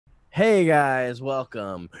Hey guys,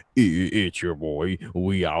 welcome. It's your boy.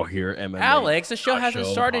 We out here MMA. Alex, the show hasn't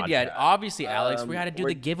started yet. Podcast. Obviously, Alex, we got to do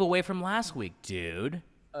we're- the giveaway from last week, dude.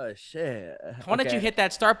 Oh shit. Why don't you Okay. hit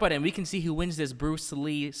that start button? We can see who wins this Bruce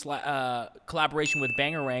Lee collaboration with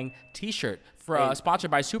Bangarang T-shirt sponsored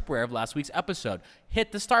by Super Rare of last week's episode.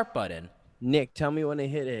 Hit the start button. Nick, tell me when to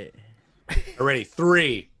hit it. Ready?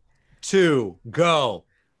 3, 2, go.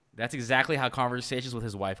 That's exactly how conversations with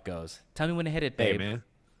his wife goes. Tell me when to hit it, babe. Hey, man.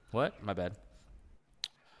 What? My bad.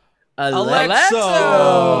 Alexa.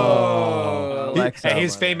 Hey,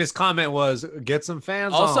 his famous comment was, "Get some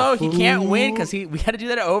fans." Also, on. he can't win because we had to do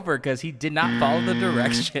that over because he did not follow the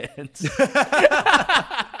directions.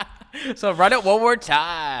 So run it one more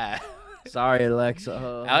time. Sorry,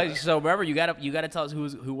 Alexa. Alex, so remember, you gotta tell us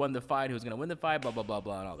who won the fight, who's gonna win the fight, blah blah blah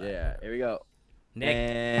blah, and all that. Yeah, here we go. Nick,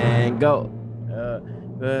 And go.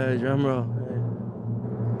 Drum roll.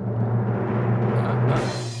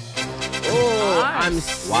 Oh, I'm wow.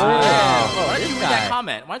 Oh, Why don't this you read guy. that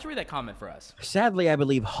comment? Why don't you read that comment for us? Sadly, I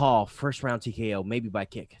believe Hall, first round TKO, maybe by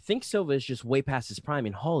kick. Think Silva is just way past his prime,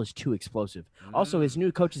 and Hall is too explosive. Also, his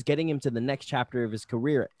new coach is getting him to the next chapter of his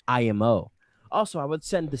career, IMO. Also, I would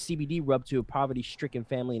send the CBD rub to a poverty-stricken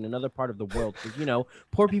family in another part of the world because,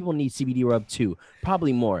 poor people need CBD rub too.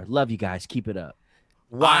 Probably more. Love you guys. Keep it up.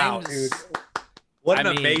 Wow, I'm- dude. What I an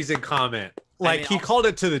mean- amazing comment. I mean, He called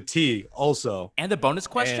it to the T also. And the bonus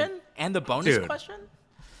question? And the bonus Dude. question?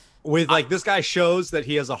 With this guy shows that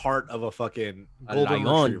he has a heart of a fucking golden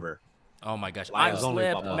lion. retriever. Oh my gosh. Lions I'm only,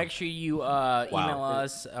 Slip. Papa. Make sure you email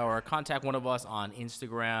us or contact one of us on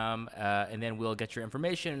Instagram, and then we'll get your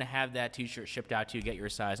information and have that t-shirt shipped out to you, get your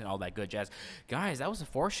size and all that good jazz. Guys, that was a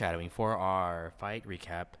foreshadowing for our fight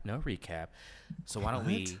recap. No recap. So why don't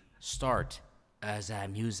we start as a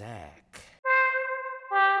music?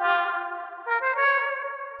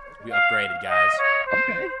 We upgraded, guys.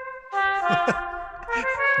 Okay.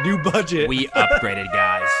 New budget. We upgraded,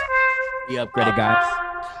 guys. We upgraded, guys.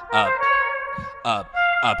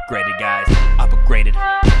 Upgraded, guys.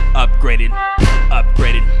 Upgraded.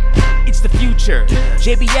 It's the future.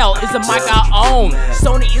 JBL is a mic I own.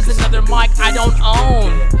 Sony is another mic I don't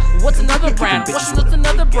own. What's another brand? What's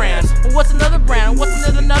another brand? What's another brand? What's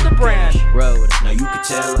another brand? Road. Now you can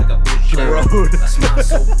tell like a bitch Road. I smile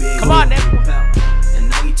so big. Come on, Nick. And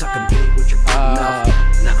now you talking big with your big mouth.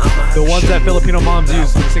 Now I'm The ones that Filipino moms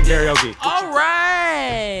use to sing karaoke. All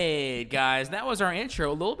right, guys, that was our intro.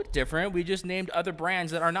 A little bit different. We just named other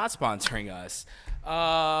brands that are not sponsoring us.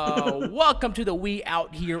 Welcome to the We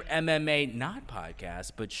Out Here MMA, not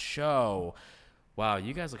podcast, but show. Wow,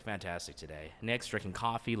 you guys look fantastic today. Nick's drinking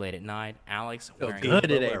coffee late at night. Alex wearing good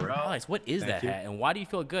today, bro. Alex, what is that you. hat? And why do you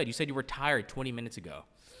feel good? You said you were tired 20 minutes ago.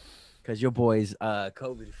 Because your boy's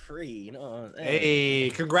COVID free. You know.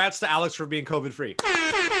 Hey, congrats to Alex for being COVID free.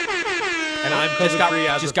 And I'm Just COVID free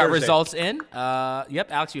got, as just of got Thursday. results in.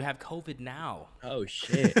 Yep, Alex, you have COVID now. Oh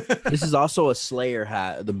shit. This is also a Slayer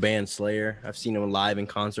hat, the band Slayer. I've seen them live in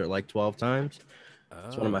concert like 12 times.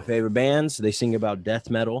 It's one of my favorite bands. They sing about death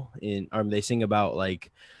metal they sing about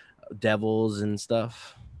like devils and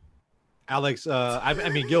stuff. Alex, I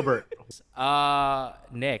mean Gilbert.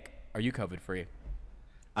 Nick, are you COVID free?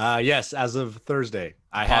 Yes, as of Thursday.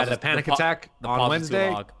 I had a panic attack on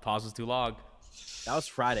Wednesday. Pause was too long. That was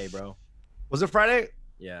Friday, bro. Was it Friday?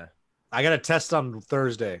 Yeah. I got a test on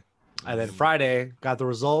Thursday. And then Friday, got the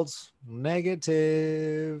results.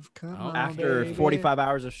 Negative. Come on, After baby. 45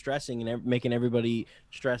 hours of stressing and making everybody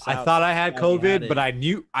stress out. I thought I had thought you had COVID, it. but I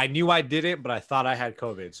knew I didn't, but I thought I had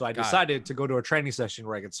COVID. So I decided to go to a training session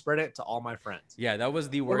where I could spread it to all my friends. Yeah, that was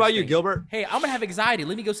the worst. What about you, thing. Gilbert? Hey, I'm gonna have anxiety.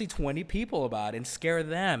 Let me go see 20 people about it and scare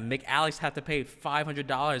them. Make Alex have to pay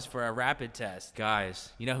 $500 for a rapid test.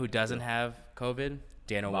 Guys, you know who doesn't have COVID?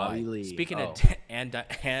 Dana Bobby White. Lee. Speaking Oh. of and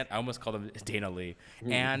I almost called him Dana Lee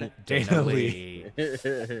and Dana Dana Lee.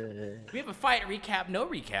 We have a fight recap, no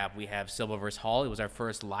recap. We have Silva vs. Hall. It was our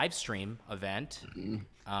first live stream event.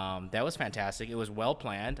 That was fantastic. It was well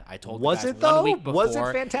planned. I told Was you guys it, though? 1 week before. Was it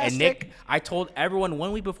fantastic? And Nick, I told everyone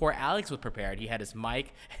 1 week before Alex was prepared. He had his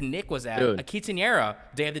mic, and Nick was at Dude. a quinceañera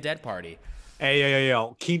Day of the Dead party. Hey,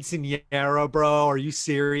 yo. Quinceañera, bro. Are you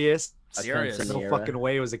serious? Serious. There's no Quinceañera. fucking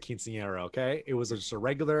way it was a quinceañera, okay? It was just a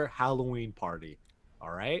regular Halloween party.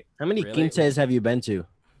 All right? How many Really? quinces have you been to?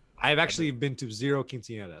 I've actually been to 0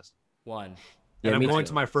 quinceañeras. One. And I'm me going too.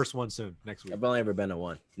 to my first one soon, next week. I've only ever been to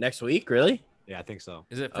one. Next week, really? Yeah, I think so.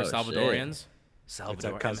 Is it for Oh, shit. Salvadorians? It's a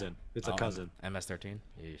Salvador. cousin. It's a cousin. MS13.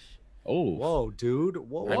 Yeesh. Oh, Whoa, dude.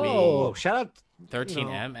 Whoa, I whoa, mean- whoa. Shout out. 13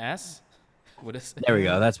 MS? What is there we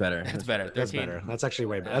go. That's better. That's better. 13. That's better. That's actually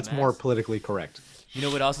way better. That's MS. more politically correct. You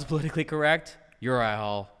know what else is politically correct? Uriah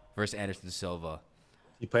Hall versus Anderson Silva.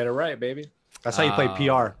 You played it right, baby. That's how you play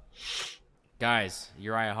PR. Guys,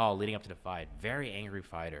 Uriah Hall leading up to the fight, very angry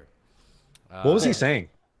fighter. What was he saying?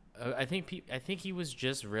 I think he was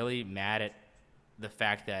just really mad at the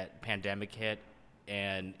fact that pandemic hit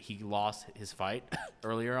and he lost his fight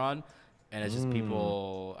earlier on, and it's just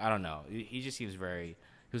people. I don't know. He was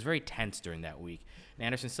very tense during that week. And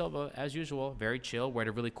Anderson Silva, as usual, very chill. Wearing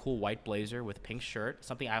a really cool white blazer with pink shirt,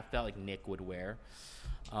 something I felt like Nick would wear.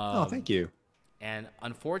 Oh, thank you. And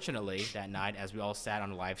unfortunately, that night, as we all sat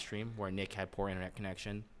on a live stream where Nick had poor internet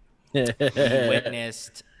connection, we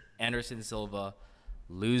witnessed Anderson Silva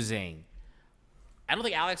losing. I don't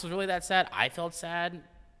think Alex was really that sad. I felt sad.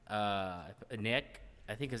 Nick,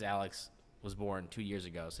 I think because Alex was born 2 years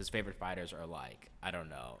ago, so his favorite fighters are like, I don't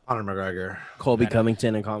know. Conor McGregor. Colby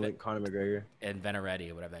Covington and Conor McGregor. And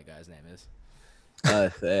Veneretti, whatever that guy's name is.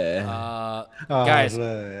 Guys,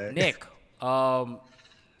 Nick,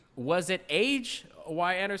 was it age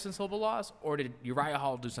why Anderson Silva lost, or did Uriah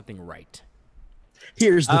Hall do something right?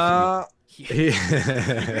 here's the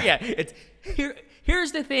Yeah, it's here.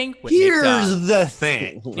 Here's the thing. Here's the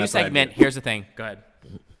thing. New segment. Here's the thing. Go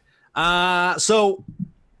ahead. So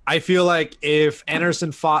I feel like if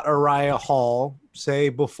Anderson fought Uriah Hall, say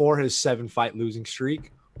before his 7-fight losing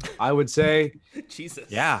streak, I would say, Jesus.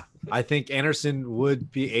 yeah, I think Anderson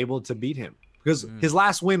would be able to beat him because his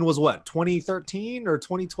last win was what, 2013 or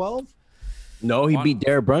 2012? No, he beat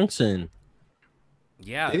Derek Brunson.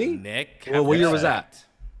 Yeah, Did he? Nick. Well, what year was that?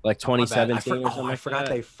 Like 2017 or something. I forgot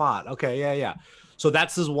they fought. Okay, yeah. So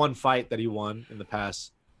that's his one fight that he won in the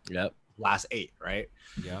past. Yep. Last 8, right?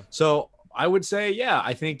 Yeah. So I would say, yeah,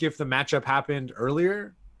 I think if the matchup happened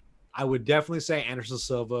earlier, I would definitely say Anderson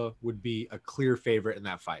Silva would be a clear favorite in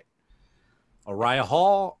that fight. Uriah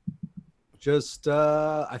Hall, just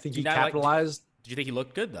I think he capitalized. Did you think he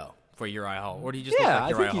looked good though for Uriah Hall, or did he just look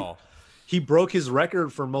like Uriah Hall? He broke his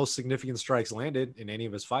record for most significant strikes landed in any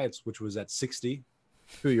of his fights, which was at 60.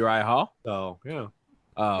 Who, Uriah Hall? So yeah.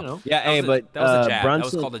 Oh, yeah. But that was a jab. Brunson,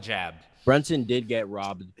 that was called a jab. Brunson did get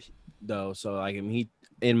robbed though, so like he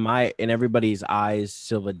in everybody's eyes,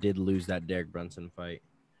 Silva did lose that Derek Brunson fight.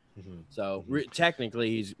 So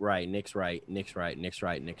technically, he's right. Nick's right. No,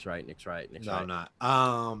 I'm not.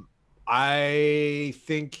 I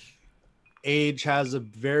think age has a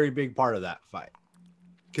very big part of that fight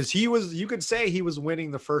because you could say he was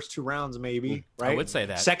winning the first 2 rounds, maybe. Right? I would say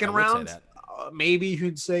that. Second round, maybe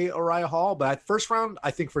you'd say Uriah Hall, but first round,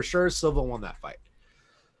 I think for sure Silva won that fight.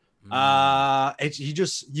 You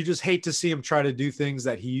just hate to see him try to do things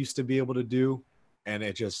that he used to be able to do, and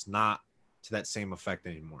it just not to that same effect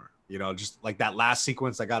anymore. You know, just like that last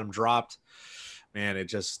sequence that got him dropped, man,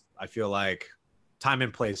 I feel like time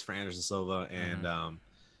and place for Anderson Silva, and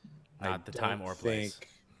not the time or place.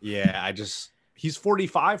 Yeah, he's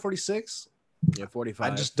 45, 46. Yeah,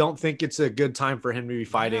 45. I just don't think it's a good time for him to be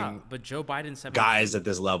fighting but Joe Biden 72. Guys at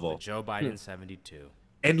this level. Joe Biden 72.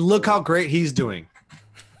 And look how great he's doing.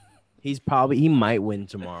 He might win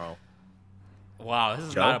tomorrow. Wow, this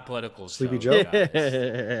is not a political Sleepy show, Joe. guys.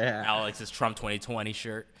 Alex's Trump 2020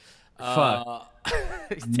 shirt. Fuck.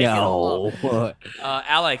 No.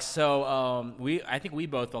 Alex, so I think we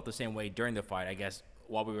both felt the same way during the fight. I guess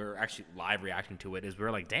while we were actually live reacting to it, is we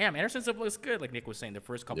were like, damn, Anderson Silva looks good, like Nick was saying, the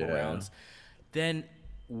first couple rounds. Then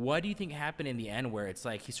what do you think happened in the end where it's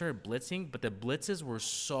like he started blitzing, but the blitzes were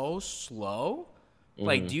so slow?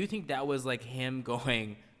 Like, do you think that was like him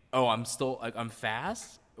going, oh, I'm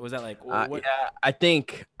fast? Was that like what? Yeah, I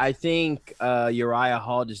think Uriah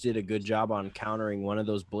Hall just did a good job on countering one of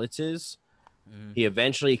those blitzes. He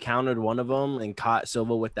eventually countered one of them and caught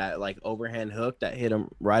Silva with that like overhand hook that hit him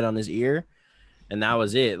right on his ear, and that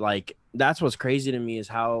was it. Like that's what's crazy to me is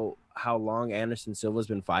how long Anderson Silva's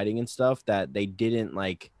been fighting and stuff that they didn't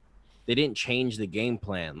change the game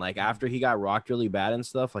plan. Like after he got rocked really bad and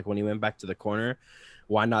stuff, like when he went back to the corner,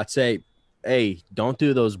 why not say, hey, don't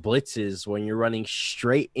do those blitzes when you're running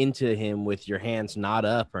straight into him with your hands not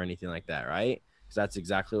up or anything like that, right? Because that's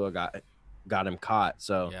exactly what got him caught.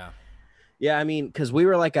 So, yeah, I mean, because we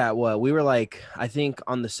were like I think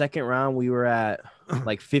on the second round, we were at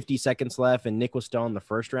like 50 seconds left, and Nick was still in the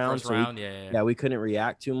first round. We couldn't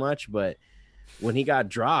react too much. But when he got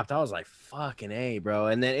dropped, I was like, fucking A, bro.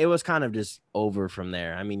 And then it was kind of just over from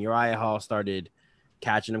there. I mean, Uriah Hall started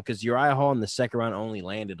catching him because Uriah Hall in the second round only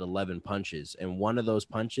landed 11 punches, and one of those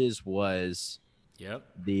punches was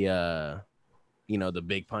the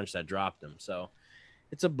big punch that dropped him. So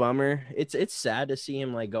it's a bummer. It's sad to see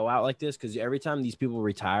him like go out like this because every time these people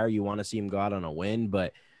retire, you want to see him go out on a win.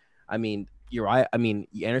 But I mean,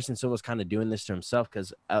 Anderson Silva's kind of doing this to himself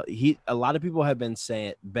because a lot of people have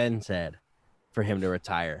said for him to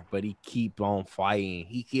retire, but he keep on fighting.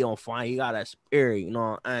 He keep on fighting. He got that spirit, you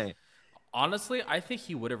know. Honestly, I think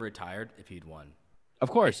he would have retired if he'd won. Of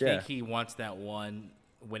course, I think he wants that one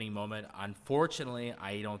winning moment. Unfortunately,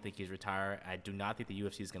 I don't think he's retired. I do not think the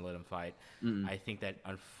UFC is going to let him fight. I think that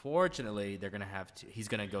unfortunately they're going to have to. He's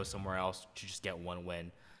going to go somewhere else to just get one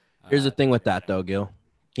win. Here's the thing with that though, Gil.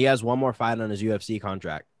 He has one more fight on his UFC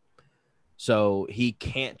contract, so he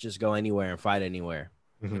can't just go anywhere and fight anywhere.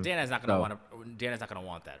 But Dana's not going to want to. Dana's not going to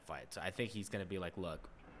want that fight. So I think he's going to be like, look.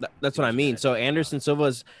 That's what I mean. So Anderson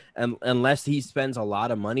Silva's, unless he spends a lot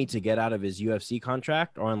of money to get out of his UFC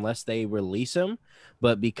contract, or unless they release him,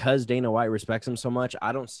 but because Dana White respects him so much,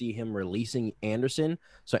 I don't see him releasing Anderson.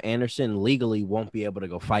 So Anderson legally won't be able to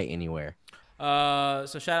go fight anywhere.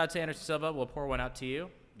 So shout out to Anderson Silva. We'll pour one out to you.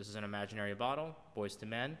 This is an imaginary bottle. Boys to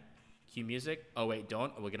Men. Cue music. Oh wait,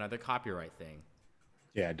 don't. We'll get another copyright thing.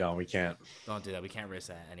 Yeah, don't. We can't. Don't do that. We can't risk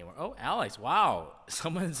that anywhere. Oh, Alex. Wow.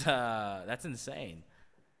 Someone's. That's insane.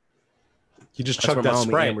 You just chugged that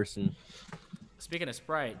Sprite. Speaking of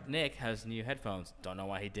Sprite, Nick has new headphones. Don't know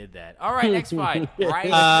why he did that. All right, next fight. Bryce.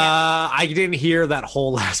 I didn't hear that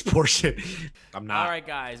whole last portion. I'm not. All right,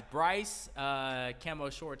 guys. Bryce, Camo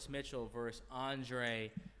Shorts Mitchell versus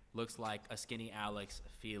Andre. Looks like a skinny Alex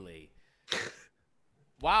Feely.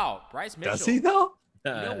 Wow, Bryce Mitchell. Does he though?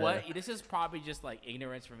 You know what? This is probably just like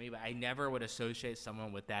ignorance for me, but I never would associate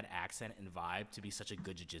someone with that accent and vibe to be such a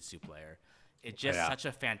good jiu-jitsu player. It's just such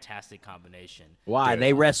a fantastic combination. Why? Dude.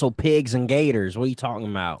 They wrestle pigs and gators. What are you talking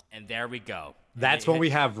about? And there we go. That's when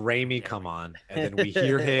we have Ramey come on, and then we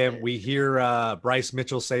hear him. We hear Bryce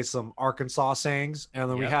Mitchell say some Arkansas sayings, and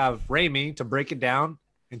then we have Ramey to break it down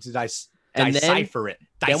and to decipher it.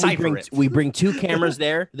 We bring two cameras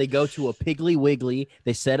there. They go to a Piggly Wiggly.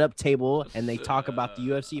 They set up table, and they talk about the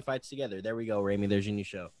UFC fights together. There we go, Ramey. There's your new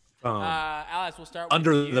show. Alex, we'll start with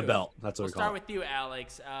under you. The belt. That's what we'll we call start it. with you,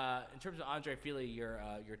 Alex. In terms of Andre Feely, your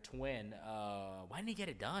twin, why didn't he get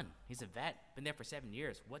it done? He's a vet, been there for 7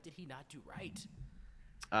 years. What did he not do right?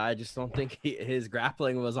 I just don't think his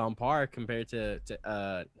grappling was on par compared to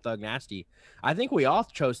Thug Nasty. I think we all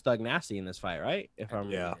chose Thug Nasty in this fight, right?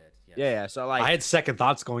 Yeah. So like, I had second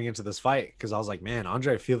thoughts going into this fight because I was like, man,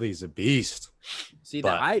 Andre Feely's a beast. See,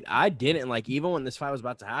 that I didn't like, even when this fight was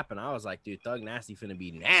about to happen, I was like, dude, Thug Nasty finna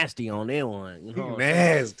be nasty on that one. You know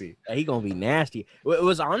nasty. He gonna be nasty. It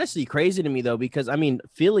was honestly crazy to me though, because I mean,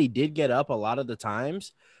 Feely did get up a lot of the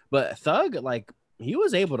times, but Thug, like, he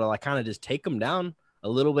was able to like kind of just take him down a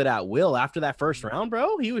little bit at will after that first round,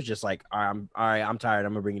 bro. He was just like, all right, I'm tired.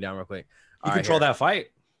 I'm gonna bring you down real quick. He controlled that fight.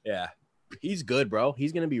 Yeah. He's good, bro.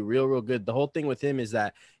 He's gonna be real good. The whole thing with him is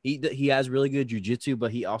that he has really good jiu-jitsu, but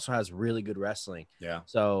he also has really good wrestling. Yeah.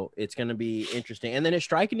 So it's gonna be interesting. And then his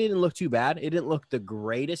striking didn't look too bad. It didn't look the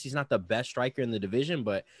greatest. He's not the best striker in the division,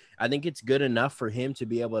 but I think it's good enough for him to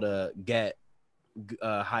be able to get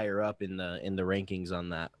higher up in the rankings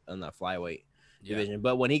on that flyweight division.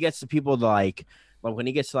 But when he gets to people like when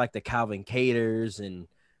he gets to like the Calvin Caters and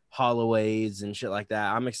Holloways and shit like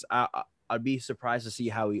that, I'd be surprised to see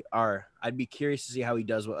I'd be curious to see how he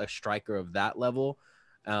does with a striker of that level,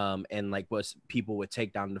 and like what people would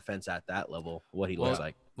take down defense at that level, what he looks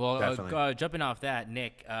like. Well, jumping off that,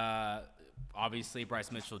 Nick, obviously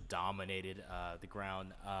Bryce Mitchell dominated the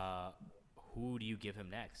ground. Who do you give him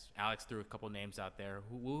next? Alex threw a couple names out there.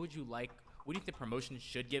 Who would you like? What do you think the promotion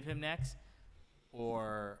should give him next,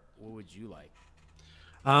 or what would you like?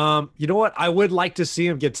 You know what? I would like to see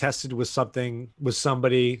him get tested with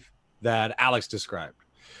somebody that Alex described.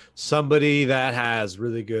 Somebody that has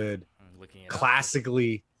really good,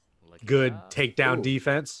 classically good takedown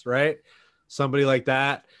defense, right? Somebody like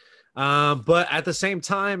that. But at the same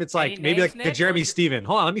time, it's like maybe like a Jeremy Stevens.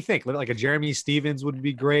 Hold on, let me think. Like a Jeremy Stevens would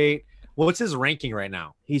be great. What's his ranking right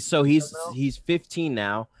now? He's 15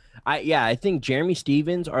 now. I think Jeremy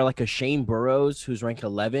Stevens or like a Shane Burrows who's ranked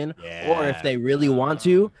 11, or if they really want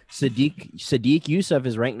to, Sadiq Youssef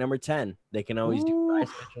is ranked number 10. They can always do Bryce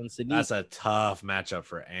Mitchell and Sadiq. That's a tough matchup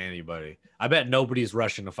for anybody. I bet nobody's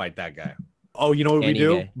rushing to fight that guy. Oh, you know what we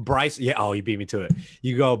do? Bryce. Yeah. Oh, you beat me to it.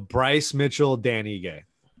 You go Bryce Mitchell, Dan Ige.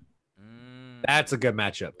 That's a good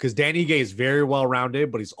matchup because Dan Ige is very well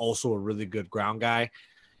rounded, but he's also a really good ground guy.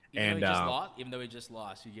 Even though he just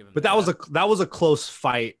lost, you give him. But that was a close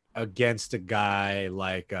fight against a guy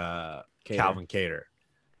like Calvin Cater.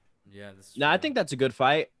 Yeah. No, I think that's a good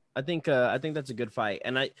fight. I think that's a good fight,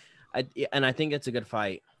 and I think it's a good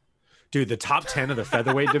fight. Dude, the top 10 of the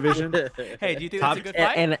featherweight division. Hey, do you think that's a good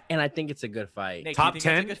fight? And I think it's a good fight. Nick, top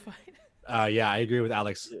 10. Yeah, I agree with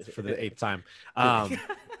Alex for the 8th time.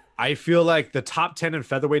 I feel like the top 10 in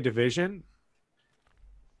featherweight division.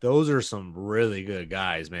 Those are some really good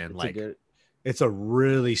guys, man. It's a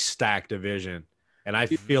really stacked division. And I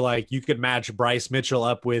feel like you could match Bryce Mitchell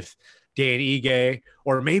up with Dan Ige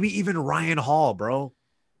or maybe even Ryan Hall, bro.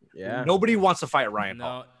 Yeah. Nobody wants to fight Ryan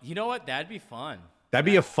Hall. You know what? That'd be fun. That'd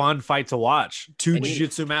be a fun fight to watch. Two And he-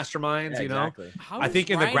 jiu-jitsu masterminds, Yeah, you know. exactly. How I is think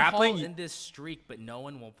in the Ryan grappling- Hall in this streak, but no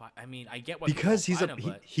one will fight. I mean, I get what Because people fight him,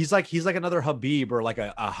 but he's like another Habib or like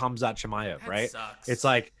a Hamzat Chimaev, that right? sucks. It's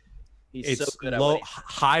like He's so it's good at low, what he-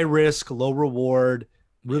 high risk, low reward,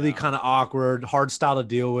 really Yeah. kind of awkward, hard style to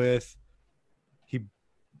deal with.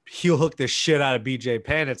 He'll hook the shit out of BJ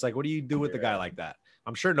Penn. It's like, what do you do with a guy like that?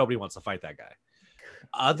 I'm sure nobody wants to fight that guy.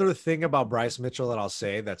 Other thing about Bryce Mitchell that I'll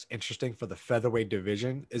say that's interesting for the featherweight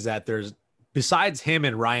division is that there's, besides him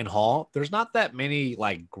and Ryan Hall, there's not that many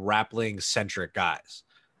like grappling centric guys.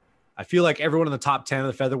 I feel like everyone in the top 10 of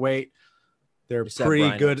the featherweight, they're Except pretty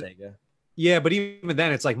Brian good. Ortega. Yeah, but even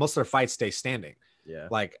then, it's like most of their fights stay standing. Yeah.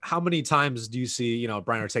 Like, how many times do you see, you know,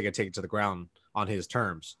 Brian Ortega take it to the ground on his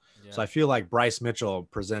terms? Yeah. So I feel like Bryce Mitchell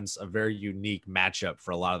presents a very unique matchup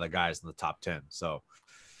for a lot of the guys in the top 10. So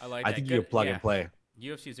I like I that. think Good- you plug yeah. and play.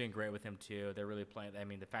 UFC is doing great with him too. They're really playing. I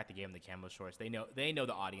mean, the fact they gave him the camo shorts, they know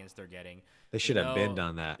the audience they're getting. They should have been know-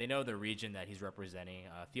 done that. They know the region that he's representing.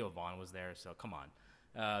 Theo Vaughn was there, so come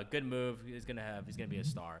on. Good move. He's gonna be a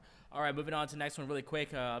star. All right, moving on to the next one really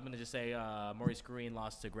quick. I'm gonna just say Maurice Green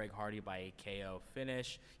lost to Greg Hardy by a KO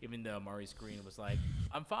finish. Even though Maurice Green was like,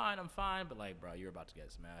 I'm fine, but like, bro, you're about to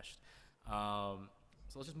get smashed. So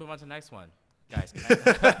let's just move on to the next one, guys.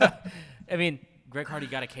 I mean, Greg Hardy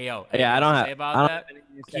got a KO. Yeah, I don't have- say about I don't that. have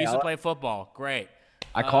anything to say. He used to I- play football. Great.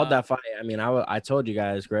 I called that fight. I mean, I told you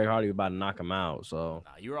guys Greg Hardy was about to knock him out. So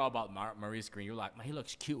Nah, you were all about Maurice Green. You're like, man, he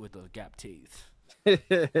looks cute with those gap teeth.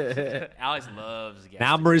 Alex loves gap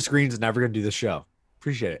Now teeth. Maurice Green's never going to do the show.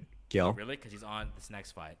 Appreciate it, Gil. Really? Because he's on this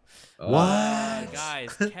next fight. What?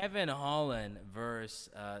 Guys, Kevin Holland versus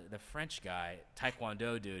the French guy,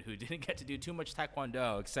 Taekwondo dude, who didn't get to do too much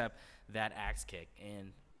Taekwondo except that axe kick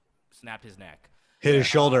and snapped his neck. Hit his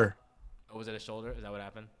shoulder. Oh, was it a shoulder? Is that what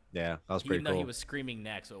happened? Yeah, that was Even pretty though he cool. was screaming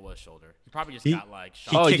neck, so it was shoulder. He probably just He- got like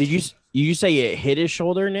shot. oh, kicked- did you say it hit his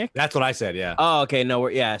shoulder, Nick? That's what I said, yeah. Oh, okay. No,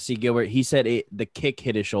 yeah. See, Gilbert, he said the kick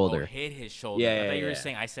hit his Oh, shoulder. hit his shoulder. Yeah, I thought yeah, you were yeah.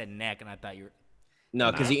 saying I said neck, and I thought you were. No,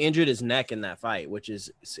 because he injured his neck in that fight, which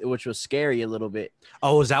was scary a little bit.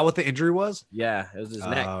 Oh, is that what the injury was? Yeah, it was his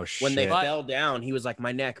neck. Oh, When they shit. fell down, he was like,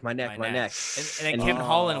 "My neck, my neck, my neck." And then And Kevin he-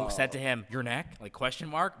 Holland said to him, "Your neck?" Like question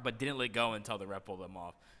mark, but didn't let go until the ref pulled him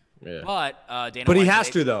off. Yeah. But Dana But he White has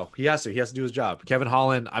said- to though. He has to do his job. Kevin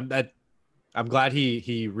Holland, I'm glad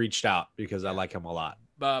he reached out because I like him a lot.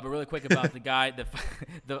 But really quick about the guy,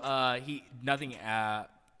 he nothing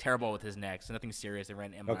terrible with his neck, so nothing serious. They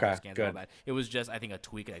ran MRI Okay, scans and good. all that. It was just I think a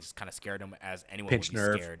tweak that just kind of scared him, as anyone Pinched would be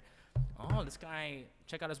nerve. scared. Oh, this guy!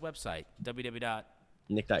 Check out his website Nick.ears.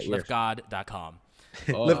 www.liftgod.com.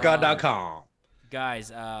 Liftgod.com. Guys,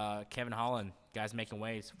 Kevin Holland, guys making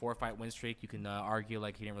waves. 4-fight win streak. You can argue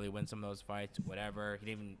like he didn't really win some of those fights, whatever. He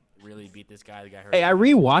didn't even really beat this guy. The guy hurt. Hey, I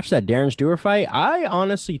rewatched that Darren Stewart fight. I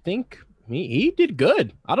honestly think he did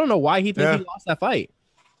good. I don't know why he thinks he lost that fight.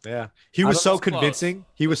 Yeah. He was so It's close. convincing.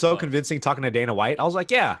 He was so convincing talking to Dana White. I was like,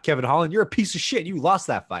 yeah, Kevin Holland, you're a piece of shit. You lost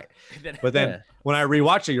that fight. But then Yeah. when I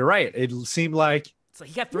rewatched it, you're right. It seemed like It's like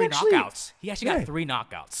he got 3 actually- knockouts. He actually yeah. got 3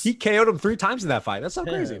 knockouts. he KO'd him 3 times in that fight. That's so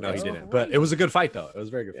crazy. No, he that's didn't. But it was a good fight, though. It was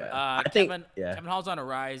a very good fight. I think- Kevin Hall's on a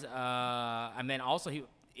rise. And then also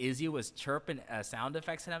Izzy was chirping sound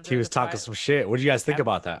effects at him. He during was the talking fight. some shit. What did you guys think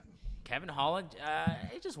about that? Kevin Holland,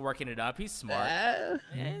 he's just working it up. He's smart.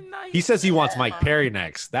 He says he wants Mike Perry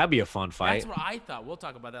next. That'd be a fun fight. That's what I thought. We'll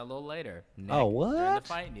talk about that a little later. Nick, Oh, during the what?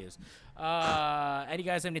 fight news. Any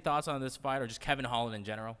guys have any thoughts on this fight or just Kevin Holland in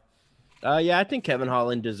general? Yeah, I think Kevin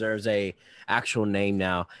Holland deserves a actual name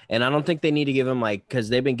now, and I don't think they need to give him because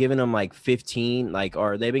they've been giving him 15,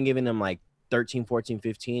 or they've been giving him 13, 14,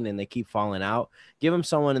 15, and they keep falling out. Give him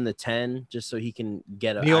someone in the 10 just so he can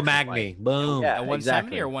get a Neil actual Magny. fight. Boom. Yeah, At 170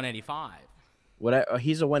 exactly. or 185?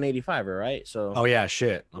 He's a 185er, right? So Oh, yeah,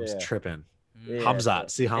 shit. I'm Yeah. tripping. yeah,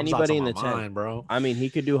 Hamzat. See, Hamzat's anybody on in my the 10. mind, bro. I mean, he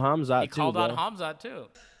could do Hamzat He too. called bro. out Hamzat too.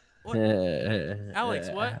 What? Alex,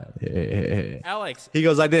 what? Alex, He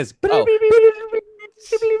goes like this. Oh.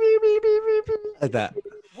 Like that.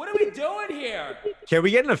 what are we doing here? Can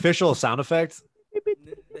we get an official sound effect?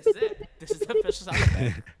 This is it. This is the official sound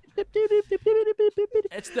effect.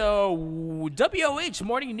 It's the WOH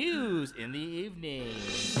morning news in the evening.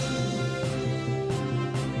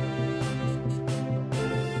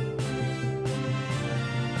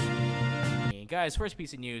 Guys, first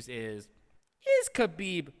piece of news is Is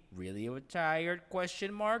Khabib really retired?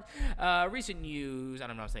 Question mark. Recent news. I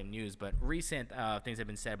don't know if I'm saying news, but recent things have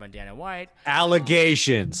been said by Dana White.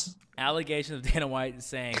 Allegations. Allegations of Dana White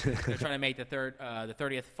saying they're trying to make the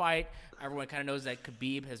 30th fight. Everyone kind of knows that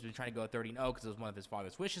Khabib has been trying to go 30-0 because it was one of his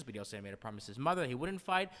father's wishes, but he also made a promise to his mother that he wouldn't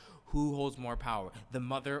fight. Who holds more power, the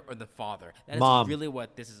mother or the father? That is Mom. really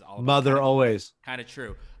what this is all about. Mother always. Kind of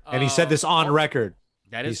true. And he said this on record.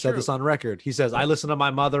 That He is said true. this on record. He says, I listen to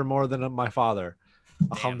my mother more than my father.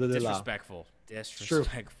 Damn, Alhamdulillah. disrespectful.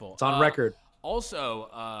 Disrespectful. It's on record.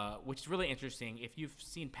 Also, which is really interesting, if you've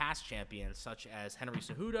seen past champions such as Henry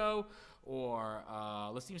Cejudo or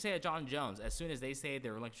let's even say John Jones, as soon as they say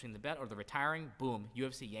they're relinquishing the bet or they're retiring, boom,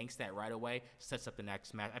 UFC yanks that right away, sets up the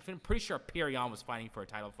next match. I'm pretty sure Perion was fighting for a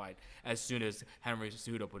title fight as soon as Henry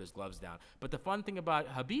Cejudo put his gloves down. But the fun thing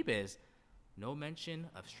about Khabib is no mention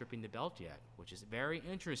of stripping the belt yet, which is very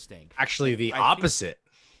interesting. Actually, the opposite.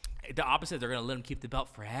 The opposite, they're going to let him keep the belt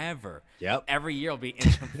forever. Yep. Every year will be an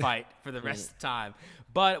interim fight for the rest of the time.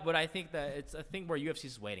 But I think that it's a thing where UFC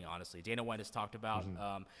is waiting, honestly. Dana White has talked about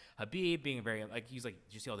Khabib being very, he's like,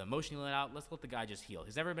 did you see all the emotion he let out? Let's let the guy just heal.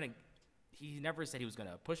 He never said he was going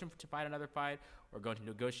to push him to fight another fight or go into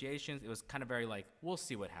negotiations. It was kind of very like, we'll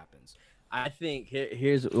see what happens. I think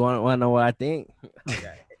here's want to know what I think.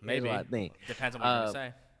 Okay, Maybe. what I think. Depends on what you're going to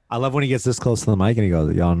say. I love when he gets this close to the mic and he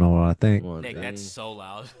goes, y'all know what I think. Nick, that's so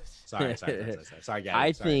loud. Sorry, Gabby.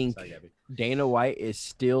 I think Dana White is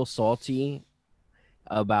still salty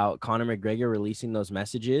about Conor McGregor releasing those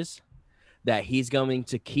messages that he's going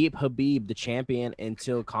to keep Khabib the champion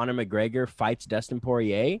until Conor McGregor fights Dustin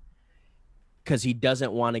Poirier because he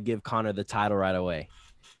doesn't want to give Conor the title right away.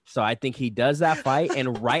 So I think he does that fight,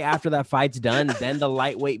 and right after that fight's done, then the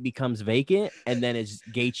lightweight becomes vacant, and then it's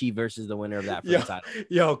Gaethje versus the winner of that for the title.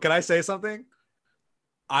 Yo, can I say something?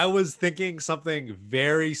 I was thinking something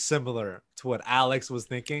very similar to what Alex was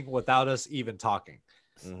thinking without us even talking.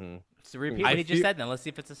 Mm-hmm. So repeat what he just said then. Let's see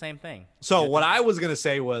if it's the same thing. So what I was going to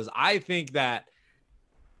say was I think that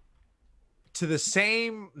to the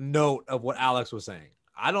same note of what Alex was saying,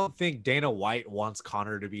 I don't think Dana White wants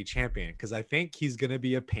Conor to be champion because I think he's going to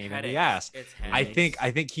be a pain in the ass. I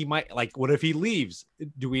think he might, like, what if he leaves?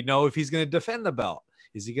 Do we know if he's going to defend the belt?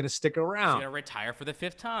 Is he going to stick around? He's going to retire for the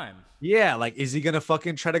 5th time. Yeah, like, is he going to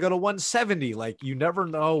fucking try to go to 170? Like, you never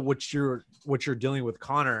know what you're dealing with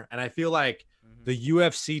Conor. And I feel like the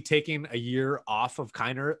UFC taking a year off of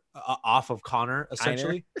Conor,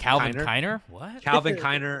 essentially. Calvin Kiner? What? Calvin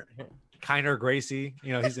Kiner Gracie.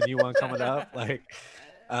 You know, he's a new one coming up. Like,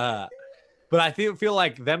 but I feel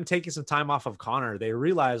like them taking some time off of Conor, they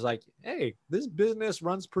realize like, hey, this business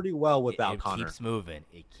runs pretty well without Conor.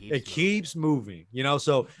 It keeps moving. You know,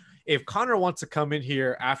 so if Conor wants to come in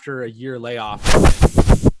here after a year layoff,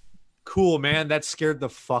 cool, man. That scared the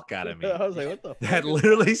fuck out of me. I was like, what the fuck? That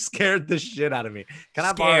literally scared the shit out of me. Can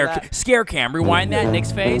I borrow that? Scare cam. Rewind that.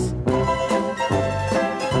 Nick's face.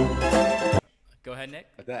 Go ahead, Nick.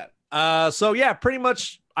 Like that. So yeah, pretty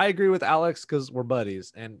much I agree with Alex because we're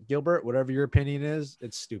buddies. And Gilbert, whatever your opinion is,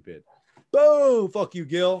 it's stupid. Boom! Fuck you,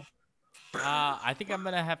 Gil. I think I'm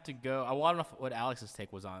gonna have to go. I don't know what Alex's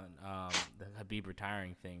take was on the Khabib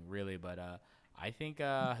retiring thing, really, but I think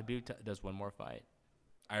Khabib does one more fight.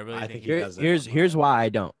 I really think he does. Here's why I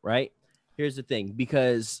don't. Right? Here's the thing,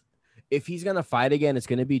 because if he's gonna fight again, it's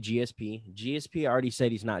gonna be GSP. GSP already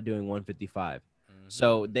said he's not doing 155.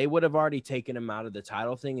 So they would have already taken him out of the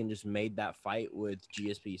title thing and just made that fight with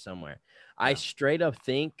GSP somewhere. Yeah. I straight up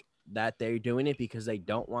think that they're doing it because they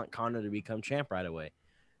don't want Conor to become champ right away.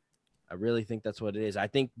 I really think that's what it is. I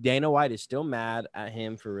think Dana White is still mad at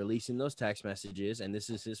him for releasing those text messages, and this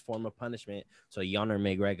is his form of punishment. So Conor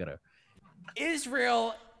McGregor.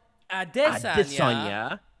 Israel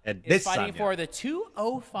Adesanya is fighting for the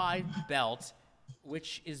 205 belt,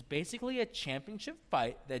 which is basically a championship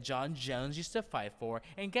fight that John Jones used to fight for.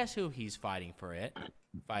 And guess who he's fighting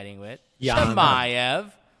with?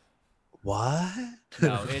 Chimaev. What?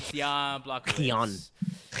 No, it's Jan Blachowicz.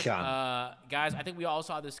 Guys, I think we all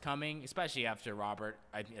saw this coming, especially after Robert.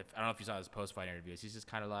 I don't know if you saw his post-fight interviews. He's just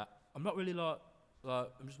kind of like, I'm not really like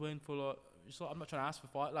I'm just waiting for I'm not trying to ask for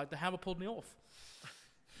fight. Like the hammer pulled me off.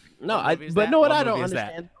 No, I don't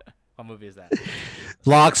understand. What movie is that?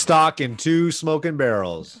 Lock, Stock, and Two Smoking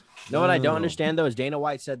Barrels. No, what I don't understand, though, is Dana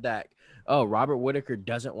White said that, Robert Whittaker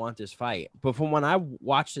doesn't want this fight. But from when I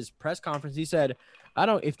watched his press conference, he said,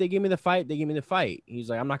 if they give me the fight, they give me the fight. He's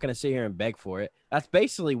like, I'm not going to sit here and beg for it. That's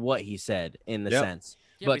basically what he said in the sense.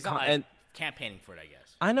 Yeah, but he's not campaigning for it, I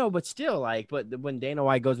guess. I know, but still, like, but when Dana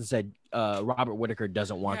White goes and said Robert Whitaker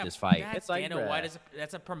doesn't want this fight, it's like Dana White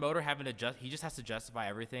that's a promoter having to he just has to justify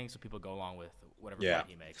everything so people go along with whatever fight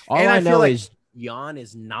he makes. All And I I feel know like- is Jan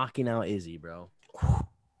is knocking out Izzy, bro.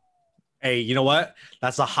 Hey, you know what?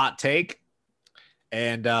 That's a hot take,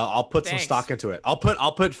 and I'll put some stock into it. I'll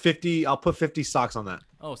put 50 stocks on that.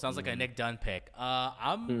 Oh, sounds like a Nick Dunn pick.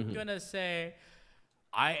 I'm gonna say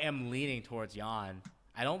I am leaning towards Jan.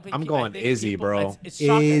 I don't think I'm I going think Izzy, people- bro. It's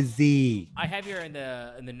shocking. Izzy. I have here in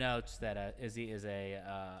the notes that Izzy is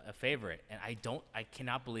a favorite, and I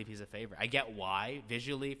cannot believe he's a favorite. I get why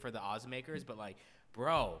visually for the odds makers, but like,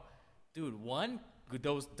 bro, dude,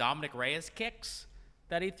 those Dominic Reyes kicks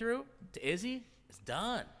that he threw to Izzy is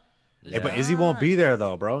done. Hey, but Izzy won't be there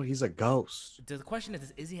though, bro. He's a ghost. The question is,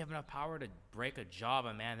 does Izzy have enough power to break a jaw of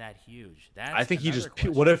a man that huge? I think he another just.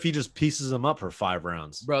 question. What if he just pieces him up for 5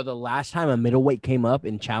 rounds? Bro, the last time a middleweight came up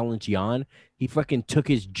and challenged Jan, he fucking took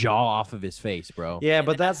his jaw off of his face, bro. Yeah, And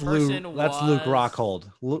but that that's Luke. person That's Luke was-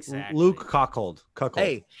 Rockhold. Exactly. Luke Cockhold.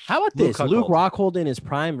 Hey, how about Luke this? Luke Cuckold. Rockhold in his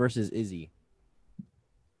prime versus Izzy.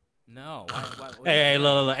 No. What Hey,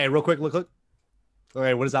 look, hey, real quick, look.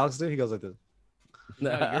 Okay, what does Alex do? He goes like this.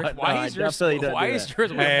 Why is yours way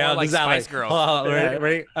more like this is Alex. Spice Girls? Hold on,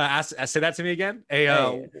 ready? Say that to me again. Hey,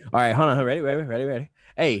 All right, hold on. Ready.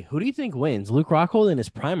 Hey, who do you think wins? Luke Rockhold in his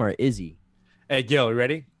prime or Izzy? hey, Gil, you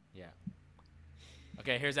ready? Yeah.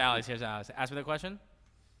 Okay, here's Alex. Ask me the question.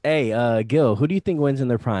 Hey, Gil, who do you think wins in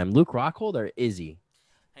their prime? Luke Rockhold or Izzy?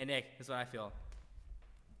 Hey, Nick, this is what I feel.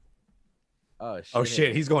 Oh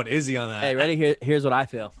shit, he's going Izzy on that. Hey, ready? Here's what I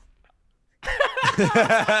feel.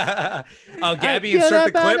 Oh, Gabby, Yeah, insert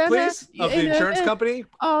the that- clip, that- please, that- of the yeah, insurance yeah. company.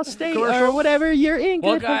 All state Commercial? or whatever you're in.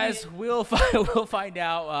 Well, good for guys, you. we'll find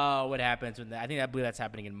out what happens when I believe that's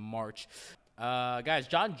happening in March. Guys,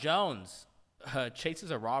 John Jones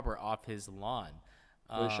chases a robber off his lawn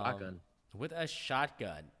With a shotgun. With a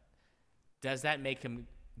shotgun. Does that make him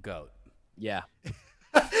GOAT? Yeah.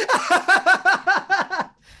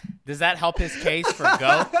 Does that help his case for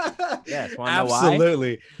GOAT? Yes. Wanna know why?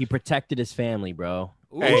 Absolutely. He protected his family, bro.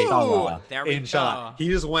 Hey, Inshallah. There we Inshallah. go. He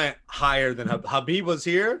just went higher than Habib was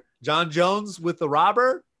here. John Jones with the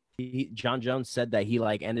robber. John Jones said that he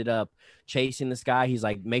like ended up chasing this guy. He's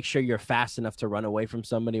like, make sure you're fast enough to run away from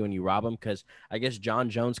somebody when you rob him. Because I guess John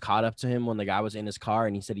Jones caught up to him when the guy was in his car,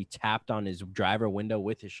 and he said he tapped on his driver window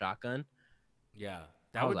with his shotgun. Yeah, I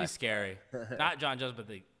that was would be like- scary. Not John Jones, but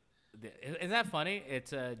isn't that funny?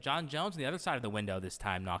 It's John Jones on the other side of the window this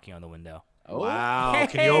time, knocking on the window. Oh, Wow.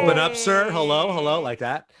 Can you open up, sir? Hello, like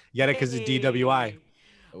that. You get it because it's DWI.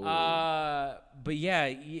 But yeah,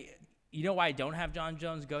 you know why I don't have John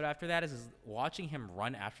Jones go after that is watching him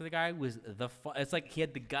run after the guy was it's like he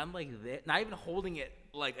had the gun like this, not even holding it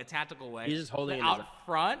like a tactical way. He's just holding like, it out as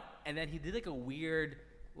front, and then he did like a weird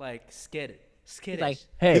like skittish. like,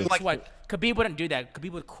 hey, That's what Khabib wouldn't do that.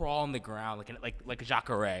 Khabib would crawl on the ground like a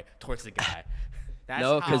Jacare towards the guy. That's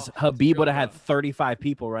no, because how Habib would have real had 35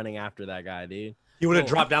 people running after that guy, dude. He would have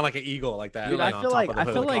dropped down like an eagle like that. Dude, like, I on feel top like of the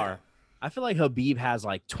hood of the car. I feel like Habib has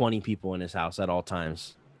like 20 people in his house at all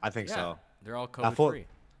times. I think Yeah, so. they're all That COVID fool, free.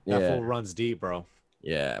 that Yeah. fool runs deep, bro.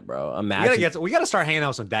 Yeah, bro. We Imagine. gotta start hanging out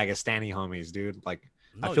with some Dagestani homies, dude. Like,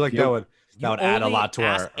 I No, feel like you- that would add a only lot to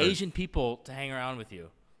ask our. Asian people to hang around with you.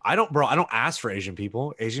 I don't ask for Asian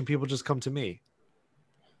people. Asian people just come to me.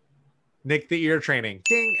 Nick the ear training,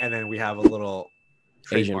 ding, and then we have a little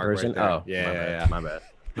Asian trademark person. Right there. Oh, yeah, my yeah, bad. yeah. My bad.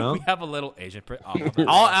 No? We have a little Asian.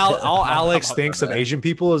 All Alex thinks of Asian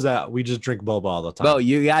people is that we just drink boba all the time. Bro,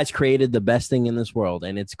 you guys created the best thing in this world,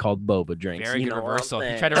 and it's called boba drinks. Very You good know what I'm reversal. He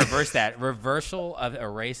saying? tried to reverse that. Reversal of a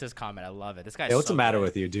racist comment. I love it. This guy's Hey, what's so the matter good.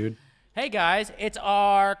 with you, dude? Hey guys, it's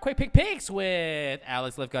our quick pick picks with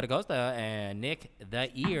Alex Acosta and Nick the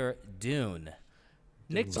Ear Dunn.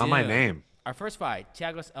 Nick It's not my Dunn. name. Our first fight,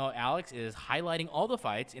 Alex is highlighting all the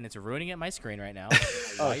fights, and it's ruining at my screen right now.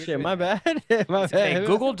 Oh shit, my bad. My It's a bad.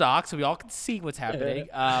 Google Doc so we all can see what's happening. We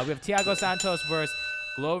have Thiago Santos versus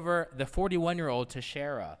Glover, the 41-year-old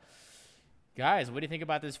Teixeira. Guys, what do you think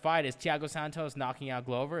about this fight? Is Thiago Santos knocking out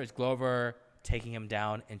Glover? Is Glover taking him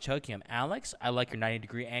down and choking him? Alex, I like your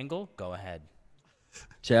 90-degree angle. Go ahead.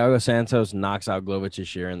 Thiago Santos knocks out Glover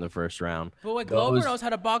Teixeira in the first round. But what Glover Goes- knows how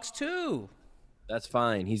to box too. That's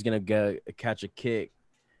fine. He's gonna go catch a kick,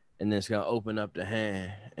 and then it's gonna open up the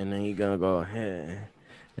hand, and then he's gonna go ahead,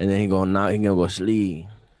 and then he gonna go sleep.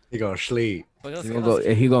 You go sleep. But He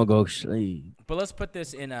gonna go sleep. But let's put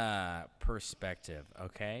this in a perspective,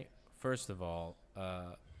 okay? First of all,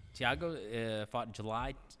 Thiago fought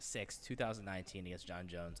July 6, 2019 against John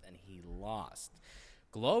Jones, and he lost.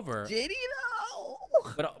 Glover. Did he though?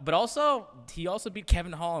 But also he also beat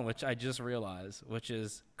Kevin Holland, which I just realized, which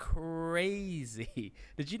is crazy.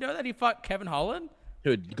 Did you know that he fought Kevin Holland?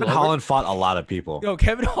 Dude, Kevin Holland fought a lot of people. Yo,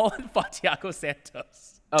 Kevin Holland fought Thiago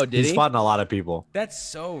Santos. Oh, did He's he? fought a lot of people. That's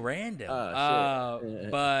so random.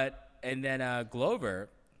 Shit. And then Glover,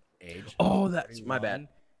 age. Oh, that's my bad.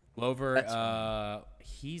 Glover,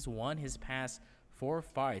 he's won his past 4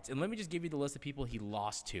 fights. And let me just give you the list of people he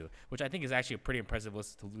lost to, which I think is actually a pretty impressive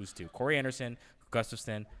list to lose to. Corey Anderson,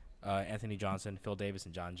 Gustafsson, Anthony Johnson, Phil Davis,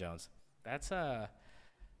 and John Jones. That's called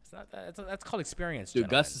experience, Dude,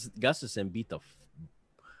 gentlemen. Gustafsson beat the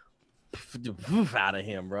out of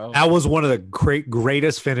him, bro. That was one of the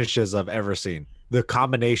greatest finishes I've ever seen. The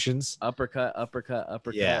combinations. Uppercut,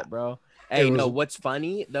 Yeah. bro. Hey, It was- no, what's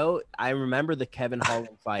funny though? I remember the Kevin Holland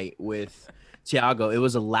fight with Thiago. It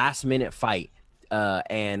was a last-minute fight.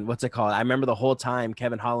 And what's it called? I remember the whole time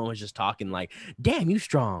Kevin Holland was just talking like, "Damn, you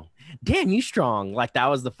strong. Damn, you strong." Like that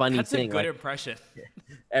was the funny That's thing. a good Like, impression.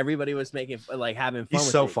 everybody was making like having fun. He's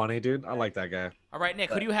with so it. funny, dude. I like that guy. All right,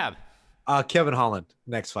 Nick, who do you have? Kevin Holland,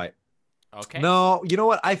 next fight. Okay. No, you know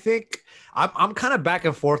what? I think I'm kind of back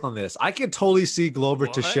and forth on this. I can totally see Glover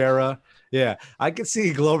What? Teixeira. Yeah, I can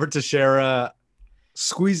see Glover Teixeira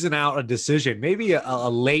squeezing out a decision, maybe a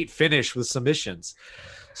late finish with submissions.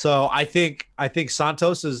 So I think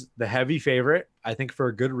Santos is the heavy favorite. I think for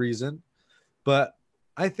a good reason, but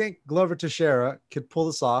I think Glover Teixeira could pull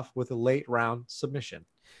this off with a late round submission.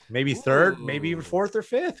 Maybe third, maybe even Ooh. fourth or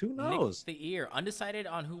fifth. Who knows? Nick the Ear, undecided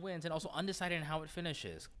on who wins and also undecided on how it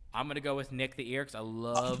finishes. I'm going to go with Nick the Ear because I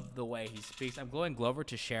love the way he speaks. I'm going Glover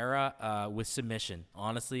Teixeira with submission,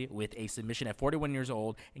 honestly, with a submission at 41 years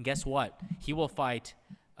old. And guess what? He will fight.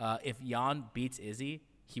 If Jan beats Izzy,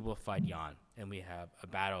 he will fight Jan. And we have a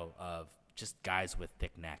battle of just guys with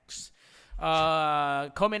thick necks.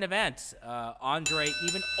 Co-main event, Andre,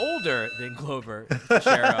 even older than Glover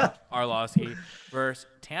Teixeira Arlovsky versus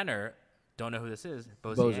Tanner. Don't know who this is.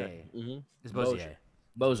 Bozier. Mm-hmm. It's Bozier.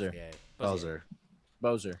 Bozer. Bowser.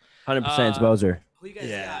 100% it's Bozer. Who you guys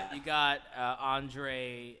got? You got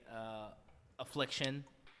Andre Affliction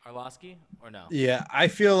Arlovsky or no? Yeah, I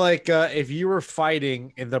feel like if you were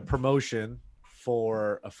fighting in the promotion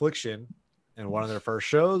for Affliction in one of their first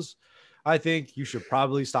shows, I think you should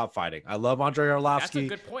probably stop fighting. I love Andre Arlovsky. That's a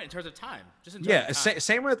good point in terms of time. Just in terms of time.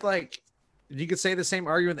 Same with like you could say the same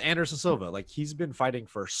argument with Anderson Silva. Like he's been fighting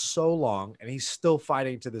for so long and he's still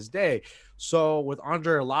fighting to this day. So with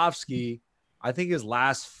Andre Arlovsky, I think his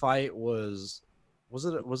last fight was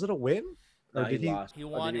it a win? Or No, did he he? lost. He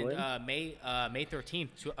Or won did he in win? May 13th.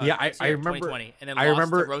 Yeah, this I year, remember- 2020, and then I lost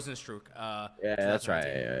remember- to Rosenstruck. Yeah, that's right.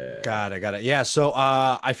 2019. Got it. Yeah. So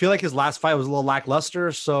I feel like his last fight was a little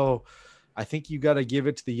lackluster. So I think you got to give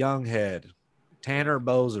it to the young head, Tanner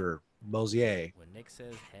Bozier. When Nick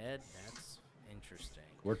says head, that's interesting.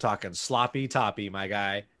 We're talking sloppy toppy, my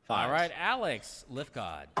guy. All right, Alex, Lift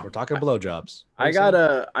God. We're talking blowjobs. I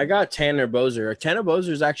got Tanner Bozer. Tanner Bozer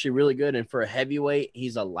is actually really good, and for a heavyweight,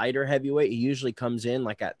 he's a lighter heavyweight. He usually comes in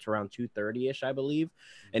like at around 230-ish, I believe,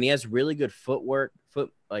 and he has really good footwork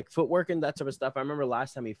and that type of stuff. I remember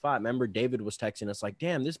last time he fought. Remember David was texting us like,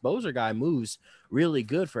 "Damn, this Bozer guy moves really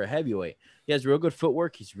good for a heavyweight. He has real good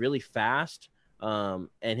footwork. He's really fast, and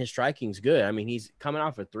his striking's good. I mean, he's coming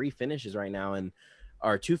off of 3 finishes right now,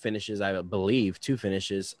 or 2 finishes, I believe, 2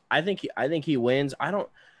 finishes. I think he wins. Andre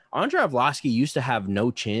Arlovsky used to have no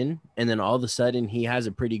chin, and then all of a sudden he has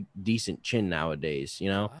a pretty decent chin nowadays, you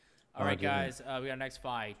know? All right, guys, we got our next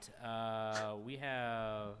fight. We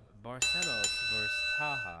have Barcelos versus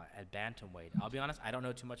Taha at bantamweight. I'll be honest, I don't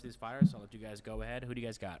know too much of these fighters, so I'll let you guys go ahead. Who do you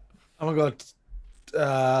guys got? I'm gonna go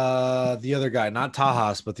the other guy, not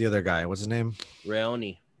Tajas, but the other guy. What's his name?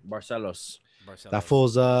 Reoni, Barcelos. Barcelos. That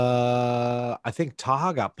fool's I think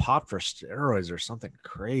Taha got popped for steroids or something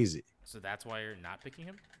crazy. So that's why you're not picking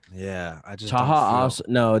him? Yeah, I just Taha don't feel- also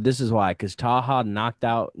no, this is why, because Taha knocked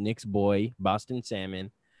out Nick's boy, Boston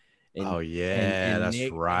Salmon. And, Oh yeah, and that's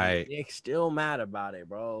Nick, right. Nick's still mad about it,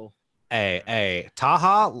 bro. Hey,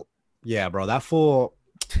 Taha, yeah, bro, that fool,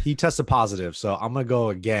 he tested positive. So I'm gonna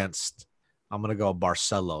go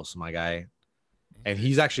Barcelos, my guy. And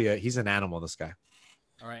he's actually he's an animal, this guy.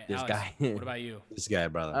 All right, This Alex, guy. what about you? This guy,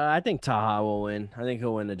 brother. I think Taha will win. I think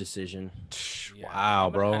he'll win the decision. Yeah, Wow,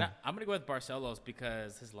 I'm bro. gonna go with Barcelos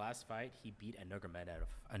because his last fight he beat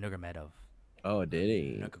Nurmagomedov, Oh, did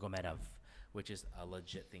he? which is a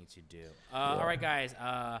legit thing to do. All right, guys.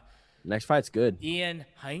 Next fight's good. Ian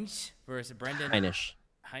Heinisch versus Brendan Heinisch.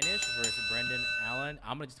 versus Brendan Allen.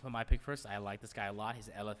 I'm gonna just put my pick first. I like this guy a lot. He's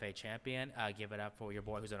an LFA champion. Give it up for your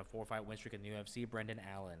boy who's on a 4-fight win streak in the UFC, Brendan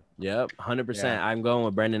Allen. Yep, 100%. Yeah. I'm going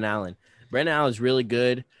with Brendan Allen. Brendan Allen's really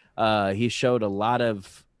good. He showed a lot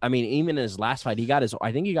of. I mean, even in his last fight,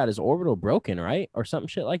 I think he got his orbital broken, right, or something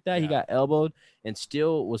shit like that. He got elbowed and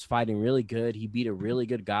still was fighting really good. He beat a really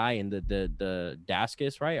good guy in the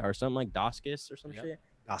Dascus, right, or something like Dascus or some shit.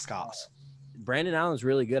 Dascus. Brandon Allen's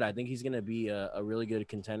really good. I think he's gonna be a really good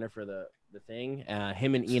contender for the thing.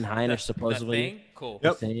 Him and Ian Heinisch supposedly. Cool.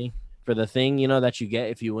 The thing, for the thing, that you get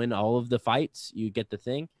if you win all of the fights, you get the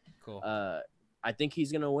thing. Cool. I think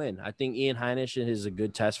he's gonna win. I think Ian Heinisch is a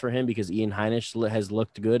good test for him because Ian Heinisch has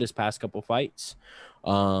looked good his past couple fights.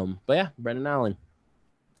 But yeah, Brendan Allen.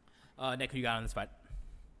 Nick, who you got on this fight?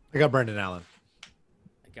 I got Brendan Allen.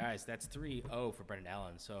 Guys, that's 3-0 for Brendan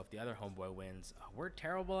Allen. So if the other homeboy wins, we're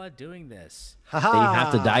terrible at doing this. Then you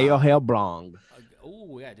have to die your hell blonde. Oh,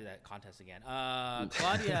 we gotta do that contest again.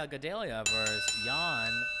 Claudia Gadelia versus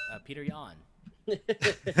Peter Yan.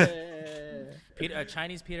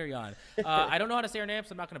 Chinese Peter Yan. I don't know how to say her name,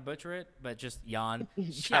 so I'm not gonna butcher it. But just Yan.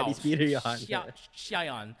 Chinese Peter Yan.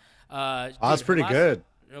 Xiaoyan. That's pretty good.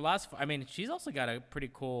 Her last, I mean, she's also got a pretty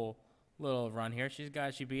cool little run here. She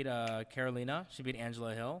beat Carolina. She beat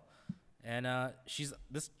Angela Hill, and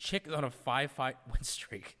this chick is on a 5-fight win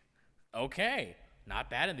streak. Okay, not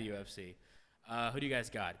bad in the UFC. Who do you guys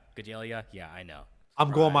got? Gadelia? Yeah, I know.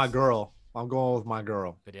 I'm going my girl. I'm going with my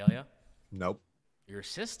girl. Gadelia? Nope. Your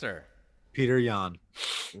sister. Peter Yan.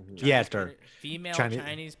 Yeah, female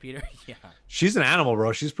Chinese Peter Yan. She's an animal,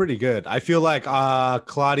 bro. She's pretty good. I feel like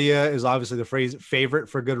Claudia is obviously the favorite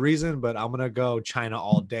for good reason, but I'm gonna go China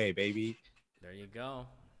all day, baby. There you go.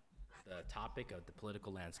 The topic of the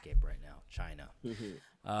political landscape right now, China.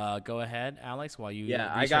 Go ahead, Alex, while you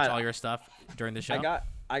research all your stuff during the show.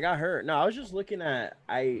 I got hurt. No, I was just looking at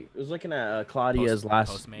Claudia's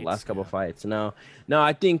last couple fights. No,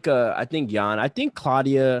 I think Yan. I think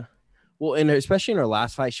Claudia. Well, especially in her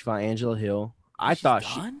last fight, she fought Angela Hill. I thought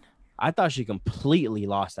she completely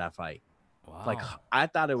lost that fight. Wow. Like, I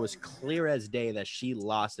thought it was clear as day that she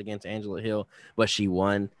lost against Angela Hill, but she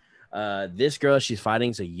won. This girl she's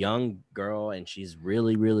fighting is a young girl, and she's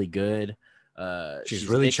really, really good. She's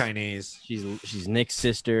really Chinese. She's Nick's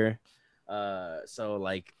sister. So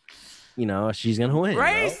like, she's gonna win.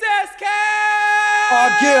 Racist kid! On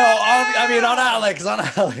Gil, on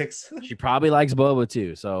Alex. She probably likes boba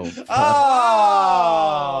too. So. Oh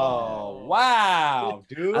wow,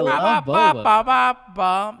 dude! I love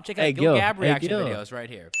boba. Check out Gil Gab reaction videos right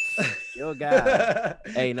here. Gil Gab.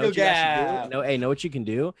 Hey, know what you guys should do? Know what you can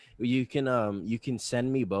do? You can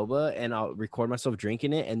send me boba and I'll record myself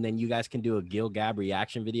drinking it, and then you guys can do a Gil Gab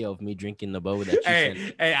reaction video of me drinking the boba that you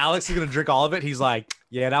send. Hey, Alex is gonna drink all of it. He's like,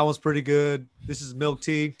 yeah, that one's pretty good. This is milk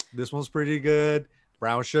tea. This one's pretty good.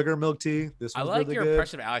 Brown sugar milk tea. This one's really good. I like your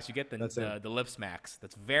impression of Alex. You get the lip smacks.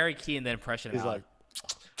 That's very key in the impression of Alex.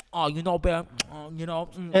 Ben,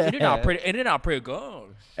 it is not pretty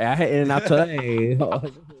good. I had it out today.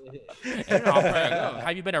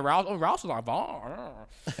 Have you been to Rouse? Oh, Rouse is like Vaughn.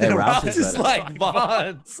 Hey, Rouse is like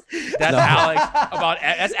Vaughn's.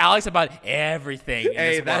 That's Alex about everything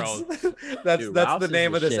in this world. That's the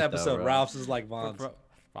name of this episode. Though, Ralph's is like Vaughn's.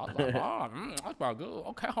 That's about good.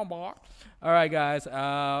 Okay, homeboy. All right, guys.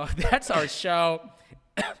 That's our show.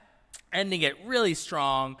 Ending it really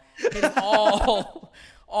strong. Hitting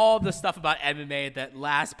all the stuff about MMA. That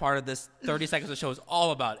last part of this 30 seconds of the show is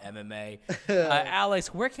all about MMA.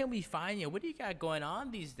 Alex, where can we find you? What do you got going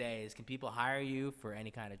on these days? Can people hire you for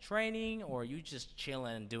any kind of training, or are you just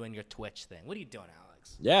chilling and doing your Twitch thing? What are you doing,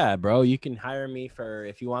 Alex? Yeah, bro. You can hire me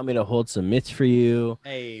if you want me to hold some mitts for you.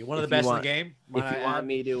 Hey, one of the best in the game.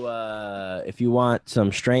 If you want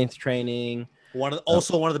some strength training.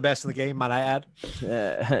 Also one of the best in the game, might I add.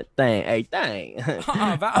 Thank.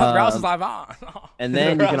 Rouse is live on. And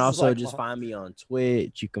then you can also just find me on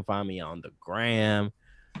Twitch. You can find me on the gram.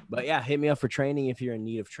 But yeah, hit me up for training if you're in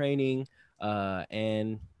need of training.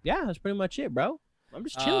 And yeah, that's pretty much it, bro. I'm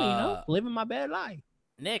just chilling, living my bad life.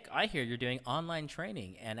 Nick, I hear you're doing online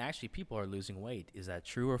training, and actually people are losing weight. Is that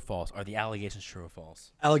true or false? Are the allegations true or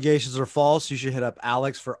false? Allegations are false. You should hit up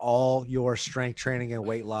Alex for all your strength training and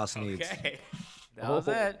weight loss needs. Okay, that was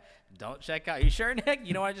it. Don't check out. You sure, Nick?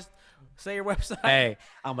 You know, I just say your website. Hey,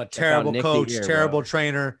 I'm a terrible coach, terrible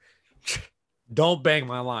trainer. Don't bang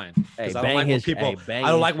my line. Hey, I don't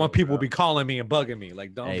like when people be calling me and bugging me.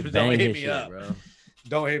 Like, don't hit me up, bro.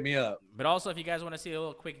 Don't hit me up. But also, if you guys want to see a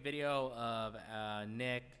little quick video of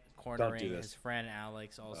Nick cornering his friend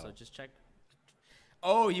Alex, also just check.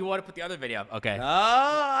 Oh, you want to put the other video up? Okay.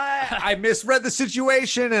 I misread the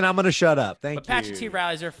situation, and I'm going to shut up. Thank you. Patrick T.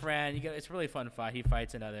 Riley's your friend. It's a really fun fight. He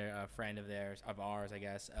fights another friend of ours, I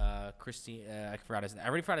guess. Christine. I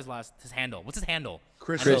already forgot his handle. What's his handle?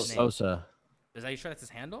 Chris Sosa. Is that you sure that's his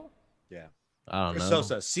handle? Yeah. I don't Chris know.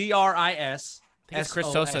 Sosa. C-R-I-S. I think it's Chris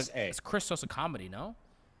Sosa. S-O-S-A. It's Chris Sosa comedy, no?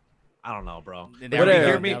 I don't know, bro. There Whatever. we go.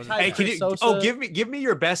 Hear me? That was- Hey, can you? Sosa. Oh, give me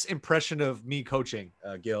your best impression of me coaching,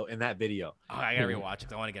 Gil, in that video. Oh, I gotta rewatch it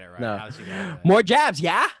because I want to get it right. No. How does she get it right? More jabs,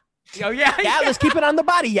 yeah? Oh yeah, Yeah, let's keep it on the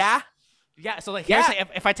body, yeah? Yeah, so like, Yeah. here's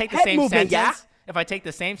if I take the Head same movement, sentence, yeah? if I take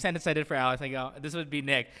the same sentence I did for Alex, I go, this would be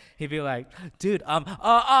Nick. He'd be like, dude,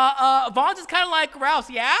 Vaughn's is kind of like Rouse,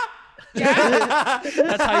 yeah? Yeah?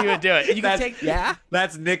 That's how you would do it. And you can take, Yeah?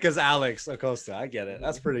 That's Nick as Alex Acosta. I get it.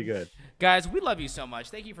 That's pretty good. guys, we love you so much.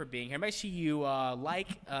 Thank you for being here. Make sure you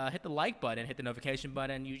hit the like button, hit the notification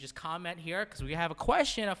button. You just comment here because we have a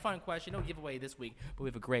question, a fun question. No giveaway this week, but we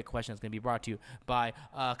have a great question that's going to be brought to you by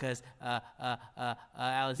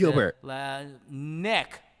Alex Gilbert.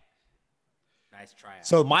 Nick. Nice try.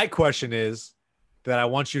 So my question is that I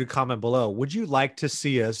want you to comment below. Would you like to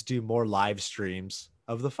see us do more live streams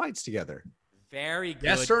of the fights together? Very good.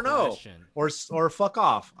 Yes or no? question. Or fuck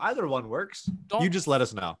off. Either one works. Don't- You just let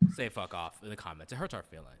us know. Say fuck off in the comments. It hurts our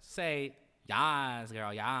feelings. Say yes,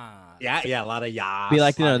 girl, yes. Yeah, a lot of yeah. Be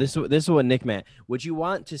like, no, this is what Nick meant. Would you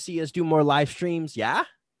want to see us do more live streams? Yeah?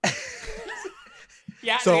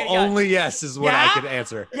 Yeah. So yeah, only yes is what Yeah? I could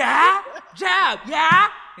answer. yeah, jab, yeah.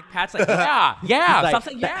 Like Pat's like, yeah. He's like, Stop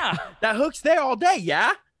saying yeah. That hook's there all day,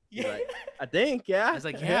 yeah? Yeah. I think, yeah. I was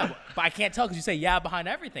like, yeah, but I can't tell because you say yeah behind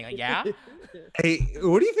everything. Like, yeah. Hey,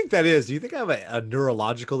 what do you think that is? Do you think I have a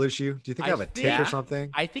neurological issue? Do you think I have a tick or think- something?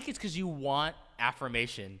 I think it's because you want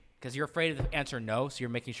affirmation because you're afraid of the answer no, so you're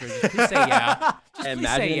making sure you just please say yeah. Just please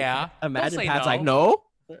say yeah. Don't Imagine say Pat's no. like, no.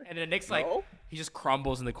 And then Nick's like, No. he just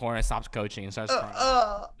crumbles in the corner and stops coaching and starts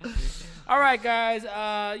crying. All right, guys.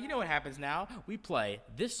 You know what happens now? We play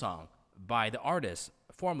this song by the artist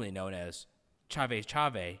formerly known as Chavez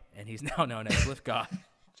Chave, and he's now known as Lift God.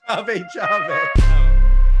 Chave.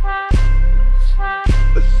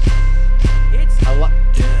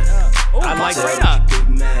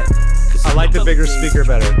 It's I like the bigger speaker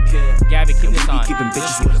better. Gabby, keep this on. keeping This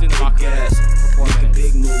bitches is with a in the big mock gas. for 4 minutes.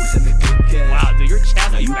 Big moves and big cash. Wow, dude, your chest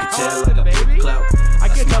Now is you can tell bouncing, I got big baby. clout. I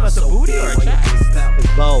can't tell that's a booty or a chest.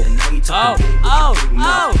 It's both. And now you talking big with Oh, your big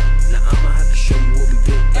mouth. oh. Now I'ma have to show you what we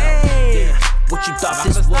big about. Hey. Yeah. What you thought Stop,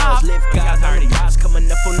 this stop. was? Live We got God on the tired. rise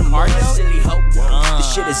coming up on the Cardio? mark. Silly hoe. This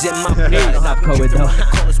shit is in my blood. Stop, I've been COVID, tripping though.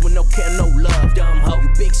 around corners with no care, no love. Dumb hoe. You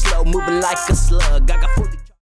big slow, moving like a slug. I got 40